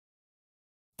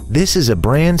This is a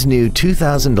brand new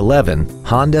 2011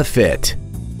 Honda Fit.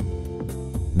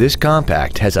 This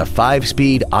compact has a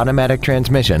 5-speed automatic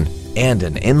transmission and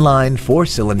an inline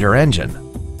 4-cylinder engine.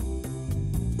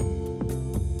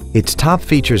 Its top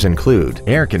features include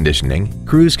air conditioning,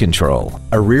 cruise control,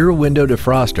 a rear window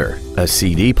defroster, a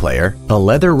CD player, a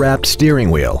leather-wrapped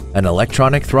steering wheel, an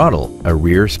electronic throttle, a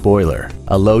rear spoiler,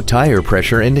 a low tire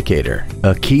pressure indicator,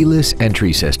 a keyless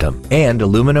entry system, and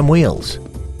aluminum wheels.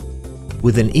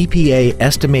 With an EPA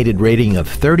estimated rating of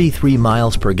 33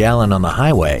 miles per gallon on the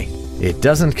highway, it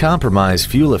doesn't compromise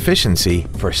fuel efficiency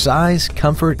for size,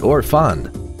 comfort, or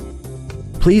fun.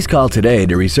 Please call today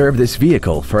to reserve this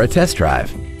vehicle for a test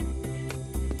drive.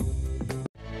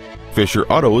 Fisher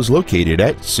Auto is located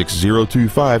at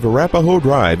 6025 Arapahoe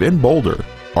Drive in Boulder.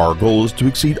 Our goal is to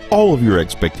exceed all of your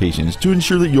expectations to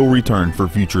ensure that you'll return for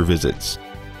future visits.